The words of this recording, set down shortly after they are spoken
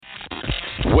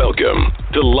Welcome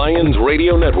to Lyons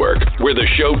Radio Network, where the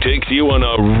show takes you on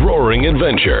a roaring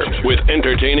adventure with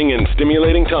entertaining and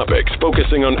stimulating topics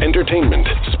focusing on entertainment,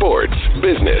 sports,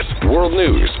 business, world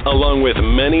news, along with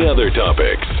many other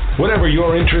topics. Whatever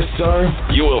your interests are,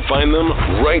 you will find them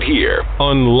right here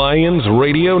on Lyons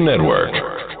Radio Network.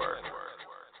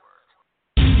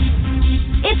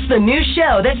 It's the new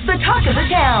show that's the talk of the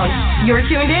town. You're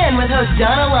tuned in with host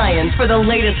Donna Lyons for the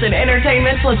latest in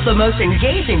entertainment plus the most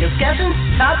engaging discussions,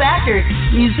 top actors,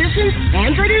 musicians,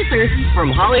 and producers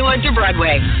from Hollywood to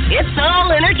Broadway. It's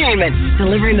all entertainment,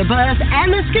 delivering the buzz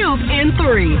and the scoop in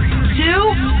 3,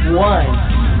 2, 1.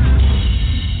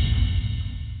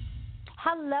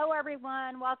 Hello,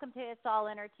 everyone. Welcome to It's All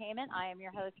Entertainment. I am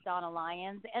your host, Donna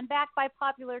Lyons, and back by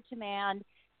popular demand,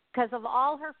 because of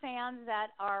all her fans that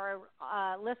are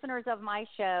listeners of my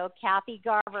show, Kathy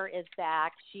Garver is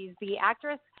back. She's the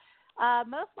actress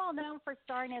most well known for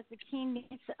starring as the teen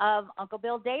niece of Uncle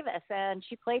Bill Davis, and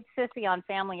she played Cissy on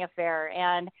Family Affair.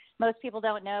 And most people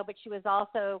don't know, but she was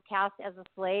also cast as a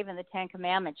slave in the Ten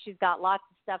Commandments. She's got lots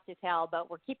of stuff to tell, but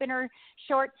we're keeping her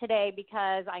short today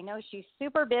because I know she's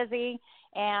super busy,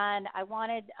 and I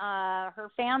wanted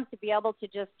her fans to be able to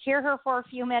just hear her for a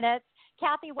few minutes.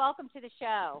 Kathy, welcome to the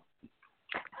show.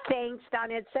 Thanks,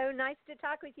 Donna. It's so nice to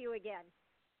talk with you again.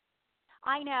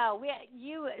 I know.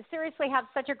 You seriously have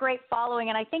such a great following,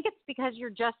 and I think it's because you're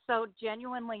just so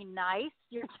genuinely nice.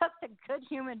 You're just a good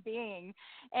human being,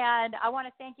 and I want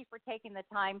to thank you for taking the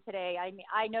time today.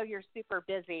 I know you're super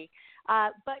busy,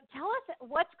 but tell us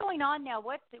what's going on now.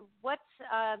 What's do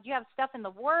you have stuff in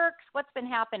the works? What's been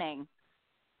happening?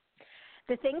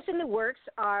 The things in the works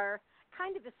are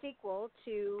kind of a sequel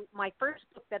to my first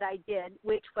book that I did,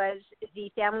 which was the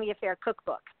Family Affair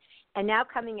Cookbook. And now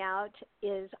coming out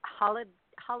is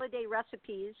holiday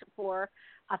recipes for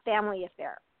a family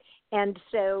affair. And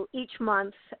so each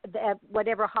month,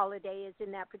 whatever holiday is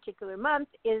in that particular month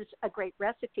is a great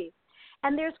recipe.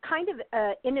 And there's kind of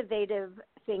an innovative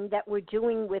thing that we're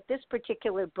doing with this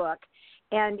particular book,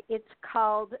 and it's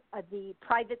called the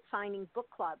Private Signing Book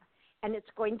Club. And it's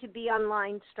going to be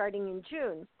online starting in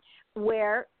June,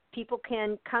 where people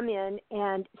can come in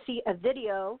and see a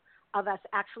video of us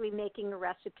actually making a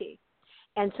recipe.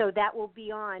 And so that will be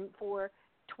on for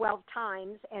 12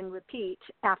 times and repeat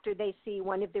after they see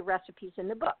one of the recipes in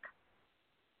the book.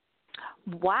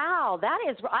 Wow,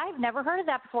 I've never heard of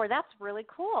that before. That's really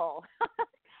cool.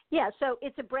 Yeah, so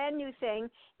it's a brand new thing.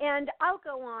 And I'll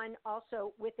go on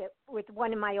also with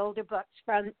one of my older books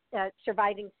from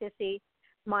Surviving Cissy,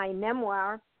 my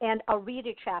memoir, and I'll read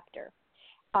a chapter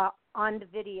on the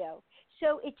video.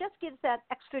 So it just gives that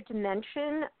extra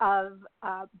dimension of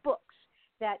books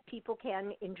that people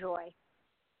can enjoy.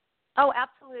 Oh,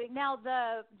 absolutely. Now,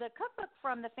 the cookbook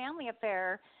from the Family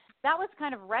Affair, that was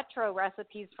kind of retro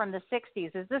recipes from the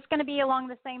 60s. Is this going to be along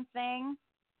the same thing?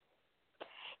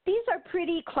 These are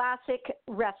pretty classic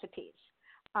recipes,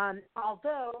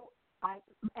 although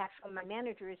my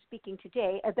manager is speaking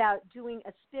today about doing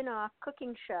a spin-off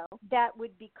cooking show that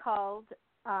would be called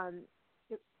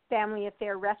Family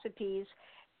Affair Recipes,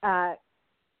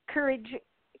 Courage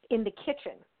in the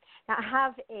Kitchen. Now, I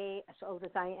have as old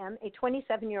as I am, a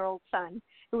 27-year-old son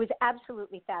who is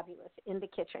absolutely fabulous in the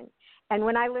kitchen. And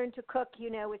when I learned to cook,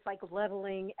 it's like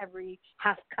leveling every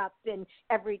half cup and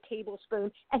every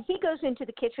tablespoon. And he goes into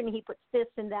the kitchen and he puts this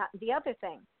and that and the other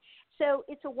thing. So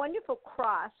it's a wonderful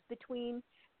cross between,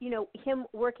 him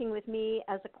working with me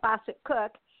as a classic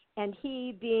cook and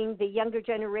he being the younger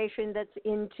generation that's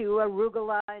into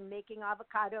arugula and making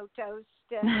avocado toast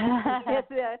and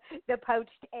the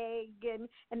poached egg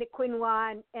and the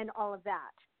quinoa and all of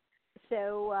that.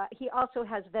 So he also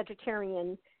has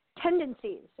vegetarian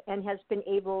tendencies and has been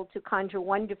able to conjure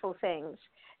wonderful things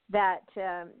that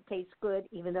taste good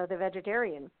even though they're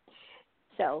vegetarian.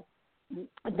 So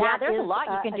there's a lot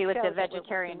you can do with the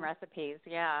vegetarian recipes.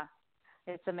 Yeah.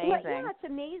 It's amazing. Well, yeah, it's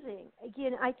amazing.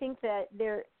 Again, I think that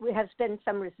there has been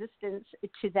some resistance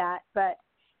to that, but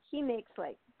he makes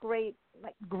great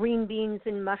green beans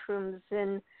and mushrooms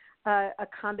and a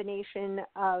combination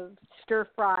of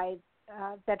stir-fried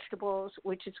vegetables,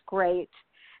 which is great.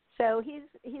 So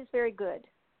he's very good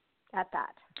at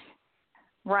that.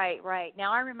 Right.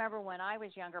 Now, I remember when I was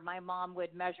younger, my mom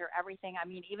would measure everything. I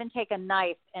mean, even take a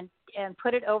knife and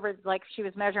put it over like she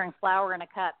was measuring flour in a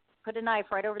cup. Put a knife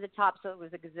right over the top so it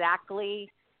was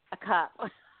exactly a cup.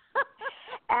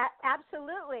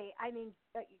 Absolutely. I mean,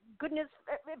 goodness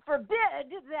forbid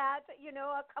that,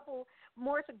 a couple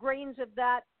more grains of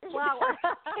that flour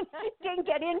can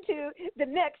get into the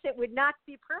mix. It would not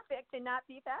be perfect and not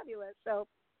be fabulous. So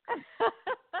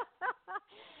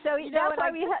So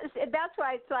that's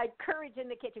why it's like courage in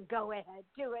the kitchen. Go ahead,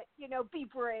 do it. Be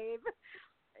brave.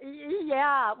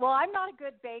 Yeah. Well, I'm not a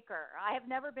good baker. I have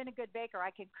never been a good baker.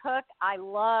 I can cook. I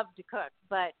love to cook,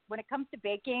 but when it comes to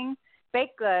baking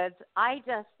baked goods, I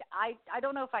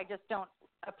don't know if I just don't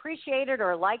appreciate it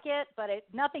or like it, but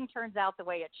nothing turns out the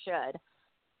way it should.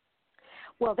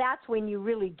 Well, that's when you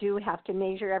really do have to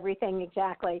measure everything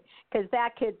exactly, because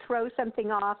that could throw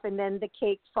something off, and then the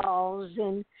cake falls,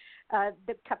 and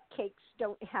the cupcakes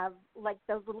don't have like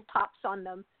those little tops on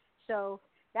them. So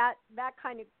that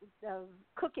kind of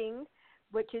cooking,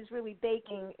 which is really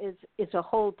baking, is a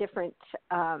whole different,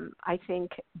 I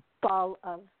think, ball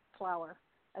of flour,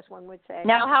 as one would say.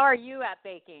 Now, how are you at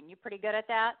baking? You pretty good at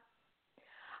that?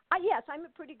 Yes, I'm a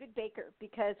pretty good baker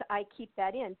because I keep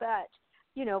that in. But,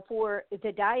 for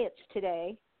the diets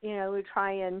today, we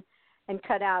try and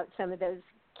cut out some of those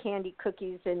candy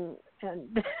cookies and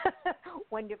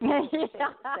wonderful things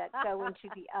that go into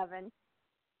the oven.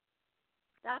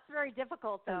 That's very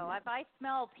difficult, though. If I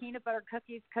smell peanut butter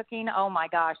cookies cooking, oh, my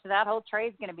gosh, that whole tray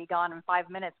is going to be gone in 5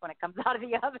 minutes when it comes out of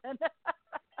the oven.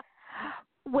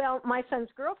 Well, my son's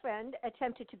girlfriend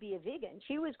attempted to be a vegan.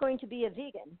 She was going to be a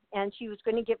vegan, and she was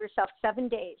going to give herself 7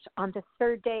 days. On the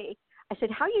third day, I said,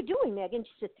 how are you doing, Megan?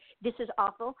 She said, this is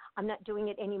awful. I'm not doing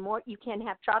it anymore. You can't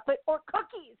have chocolate or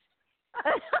cookies.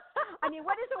 I mean,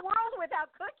 what is a world without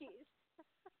cookies?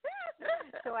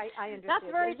 So I understood.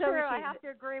 That's very true. I have to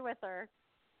agree with her.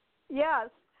 Yes.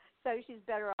 So she's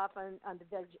better off on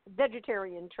the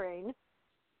vegetarian train.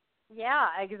 Yeah,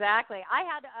 exactly. I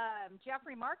had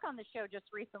Jeffrey Mark on the show just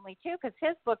recently, too, because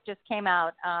his book just came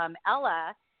out,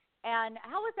 Ella. And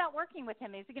how was that working with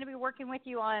him? Is he going to be working with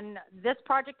you on this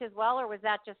project as well, or was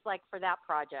that just like for that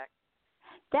project?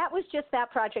 That was just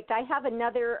that project. I have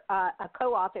another a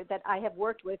co-author that I have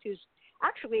worked with who's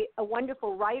actually a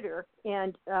wonderful writer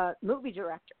and movie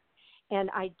director. And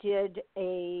I did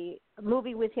a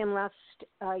movie with him last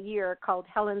year called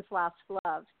Helen's Last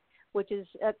Love, which is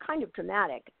kind of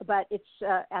dramatic, but it's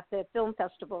at the film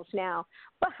festivals now.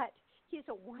 But he's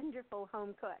a wonderful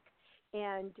home cook,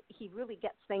 and he really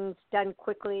gets things done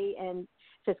quickly and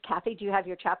says, Kathy, do you have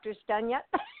your chapters done yet?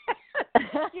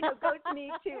 Goes to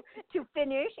me to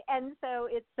finish, and so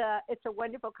it's a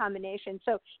wonderful combination.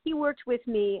 So he worked with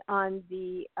me on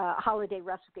the holiday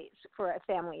recipes for A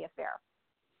Family Affair.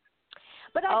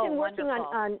 But I've been working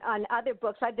on other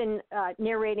books. I've been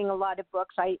narrating a lot of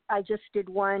books. I just did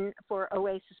one for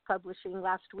Oasis Publishing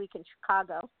last week in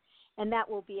Chicago, and that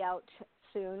will be out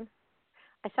soon.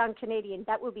 I sound Canadian.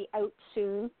 That will be out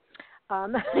soon.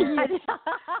 I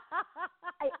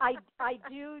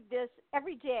do this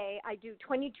every day. I do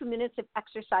 22 minutes of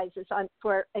exercises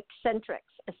for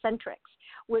eccentrics,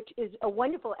 which is a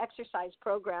wonderful exercise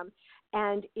program,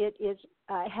 and it is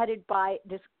headed by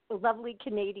this lovely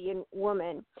Canadian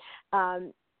woman,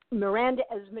 Miranda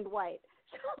Esmond White.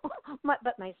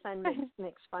 But my son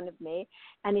makes fun of me,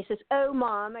 and he says, "Oh,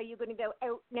 Mom, are you going to go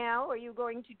out now, or are you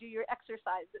going to do your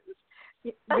exercises?"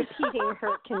 Repeating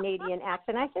her Canadian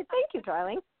accent. I said, "Thank you,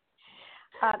 darling."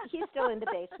 He's still in the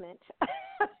basement.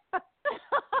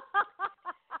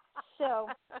 So,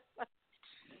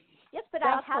 yes, but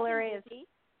that's I have hilarious. Busy.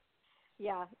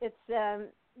 Yeah, it's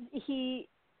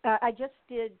I just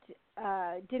did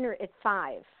Dinner at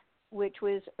 5, which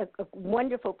was a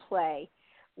wonderful play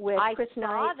with Chris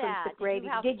Knight from The Brady.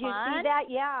 Did you see that?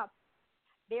 Yeah.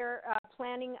 They're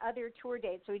planning other tour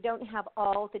dates, so we don't have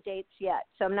all the dates yet.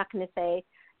 So I'm not going to say,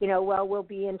 we'll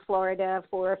be in Florida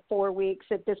for 4 weeks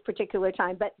at this particular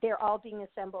time, but they're all being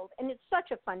assembled. And it's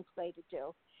such a fun play to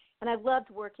do. And I loved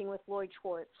working with Lloyd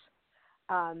Schwartz.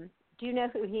 Do you know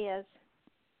who he is?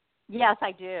 Yes,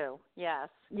 I do. Yes.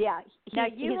 Yeah. Now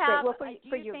he's have, great. Well,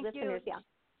 for your listeners, yeah.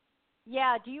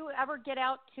 Yeah. Do you ever get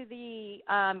out to the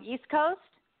East Coast?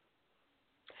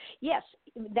 Yes,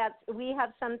 we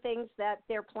have some things that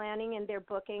they're planning and they're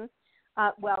booking.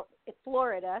 It's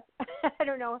Florida. I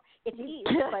don't know. It's east,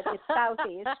 but it's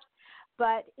southeast.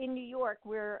 But in New York,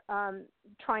 we're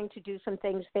trying to do some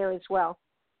things there as well.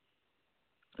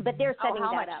 But they're setting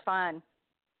that up. How much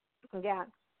fun! Yeah,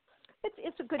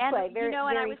 it's a good play. Very, and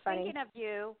very I was funny.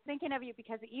 thinking of you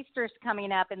because Easter's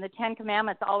coming up, and the 10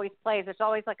 Commandments always plays. It's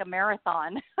always like a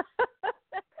marathon.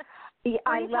 Yeah,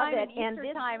 I love it. And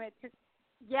Easter time, it's just,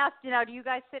 yes. Do you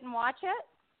guys sit and watch it?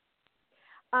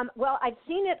 Well, I've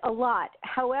seen it a lot.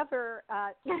 However,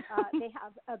 they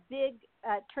have a big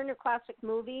Turner Classic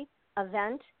Movie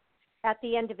event at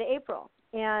the end of April,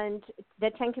 and the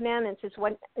 10 Commandments is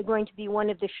going to be one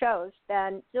of the shows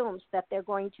and films that they're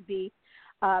going to be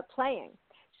playing.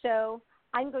 So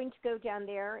I'm going to go down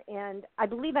there, and I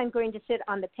believe I'm going to sit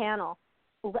on the panel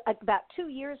about 2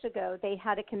 years ago, they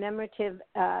had a commemorative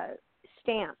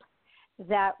stamp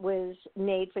that was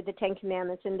made for the Ten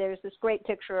Commandments, and there's this great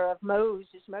picture of Moses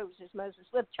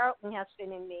with Charlton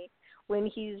Heston and me when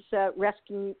he's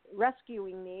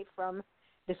rescuing me from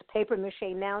this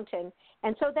papier-mâché mountain.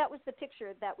 And so that was the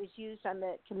picture that was used on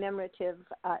the commemorative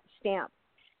stamp.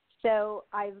 So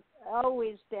I've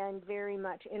always been very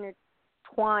much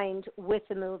intertwined with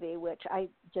the movie, which I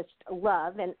just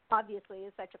love, and obviously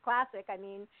is such a classic. I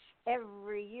mean,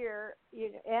 every year,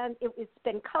 and it's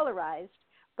been colorized,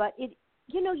 but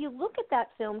you look at that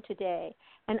film today,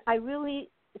 and I really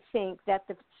think that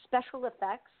the special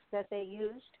effects that they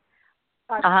used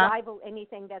rival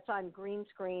anything that's on green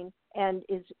screen and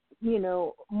is,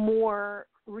 more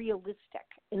realistic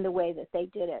in the way that they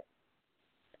did it.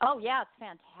 Oh, yeah, it's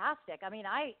fantastic. I mean,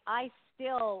 I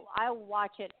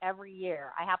watch it every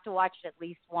year. I have to watch it at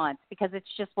least once because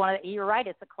it's just you're right,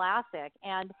 it's a classic.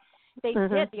 And they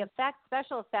did, the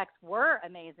special effects were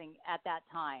amazing at that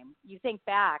time. You think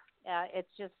back,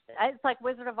 it's like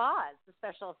Wizard of Oz, the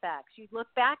special effects. You look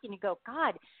back and you go,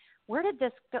 God, where did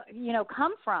this,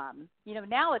 come from?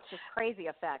 Now it's just crazy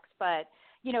effects. But,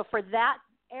 for that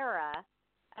era,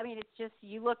 I mean, it's just,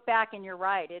 you look back and you're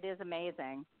right. It is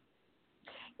amazing.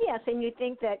 Yes, and you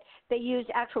think that they used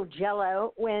actual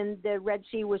Jell-O when the Red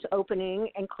Sea was opening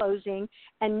and closing,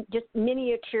 and just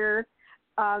miniature,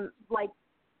 like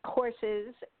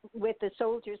horses with the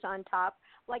soldiers on top,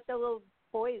 like the little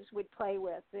boys would play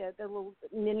with, the little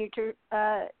miniature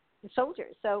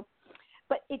soldiers. So,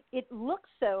 but it looks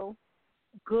so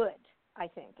good, I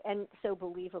think, and so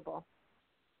believable.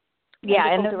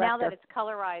 Yeah, and now that it's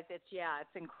colorized, it's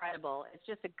incredible. It's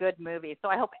just a good movie. So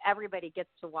I hope everybody gets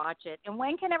to watch it. And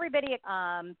when can everybody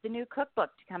the new cookbook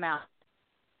to come out?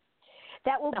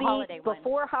 That will be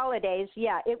before holidays.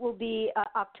 Yeah, it will be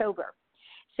October.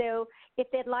 So if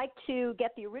they'd like to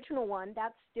get the original one,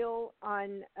 that's still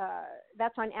on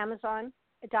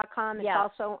Amazon.com. It's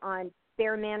also on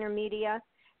Bear Manor Media.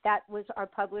 That was our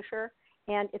publisher,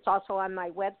 and it's also on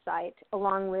my website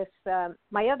along with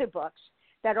my other books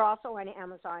that are also on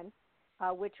Amazon,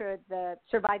 which are the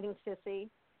Surviving Cissy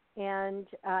and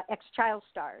Ex-Child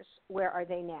Stars, Where Are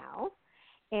They Now?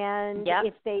 And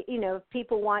if they, if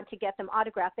people want to get them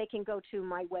autographed, they can go to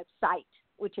my website,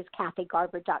 which is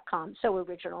kathygarver.com. So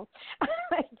original.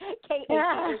 Kathy,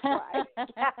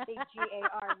 Kathy,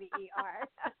 Garver.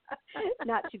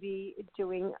 Not to be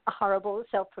doing a horrible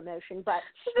self-promotion, but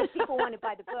if people want to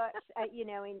buy the books,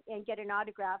 and get an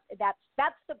autograph,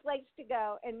 that's the place to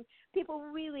go. And people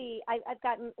really, I've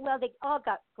gotten, they all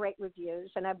got great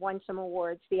reviews, and I've won some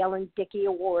awards, the Ellen Dickey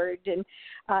Award and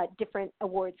different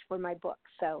awards for my books.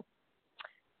 So.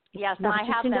 Yes, and I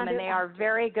have them, and they are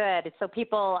very good. So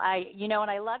people, and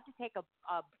I love to take a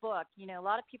book. A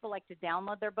lot of people like to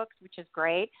download their books, which is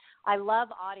great. I love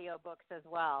audiobooks as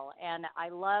well, and I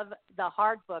love the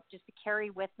hard book just to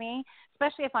carry with me,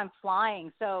 especially if I'm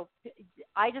flying. So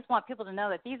I just want people to know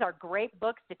that these are great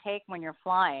books to take when you're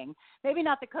flying. Maybe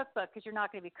not the cookbook because you're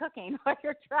not going to be cooking while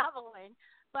you're traveling.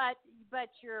 But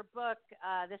your book,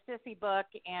 the Cissy book,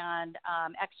 and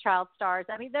Ex-Child Stars.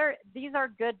 I mean, these are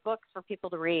good books for people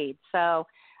to read. So,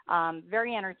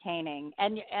 very entertaining.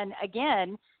 And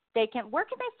again, where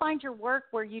can they find your work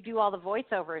where you do all the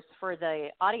voiceovers for the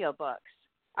audiobooks?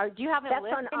 Or do you have a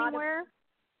list anywhere?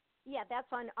 Yeah,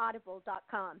 that's on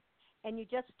Audible.com. And you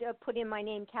just put in my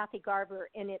name, Kathy Garver,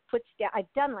 and it puts down.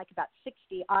 I've done like about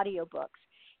 60 audiobooks,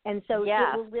 and so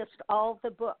it will list all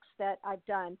the books that I've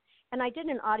done. And I did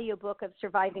an audiobook of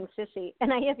Surviving Cissy,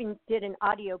 and I even did an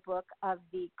audiobook of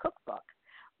the cookbook,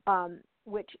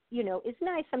 which, is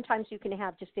nice. Sometimes you can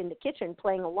have just in the kitchen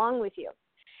playing along with you.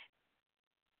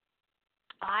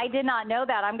 I did not know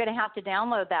that. I'm going to have to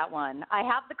download that one. I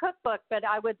have the cookbook, but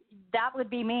that would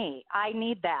be me. I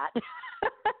need that.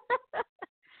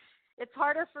 It's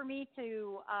harder for me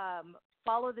to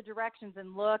follow the directions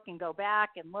and look and go back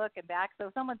and look and back. So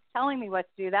if someone's telling me what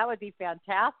to do, that would be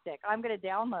fantastic. I'm going to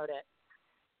download it.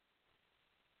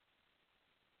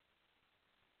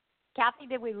 Kathy,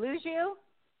 did we lose you?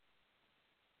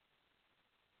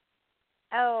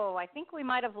 Oh, I think we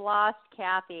might have lost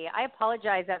Kathy. I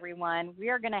apologize, everyone. We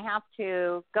are going to have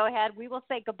to go ahead. We will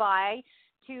say goodbye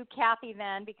to Kathy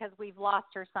then because we've lost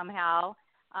her somehow,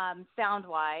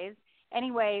 sound-wise.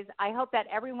 Anyways, I hope that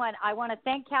everyone, I want to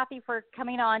thank Kathy for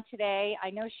coming on today. I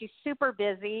know she's super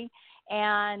busy,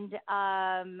 and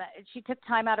she took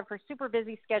time out of her super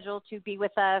busy schedule to be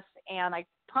with us, and I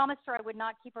promised her I would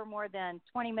not keep her more than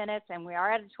 20 minutes, and we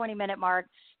are at a 20-minute mark.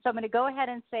 So I'm going to go ahead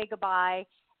and say goodbye,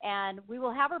 And we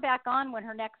will have her back on when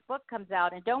her next book comes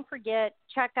out. And don't forget,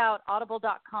 check out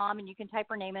audible.com, and you can type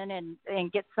her name in and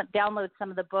download some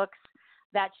of the books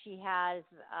that she has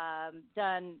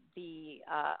done the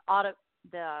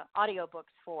audio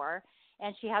books for.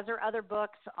 And she has her other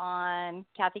books on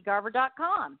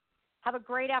kathygarver.com. Have a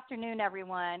great afternoon,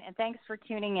 everyone, and thanks for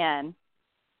tuning in.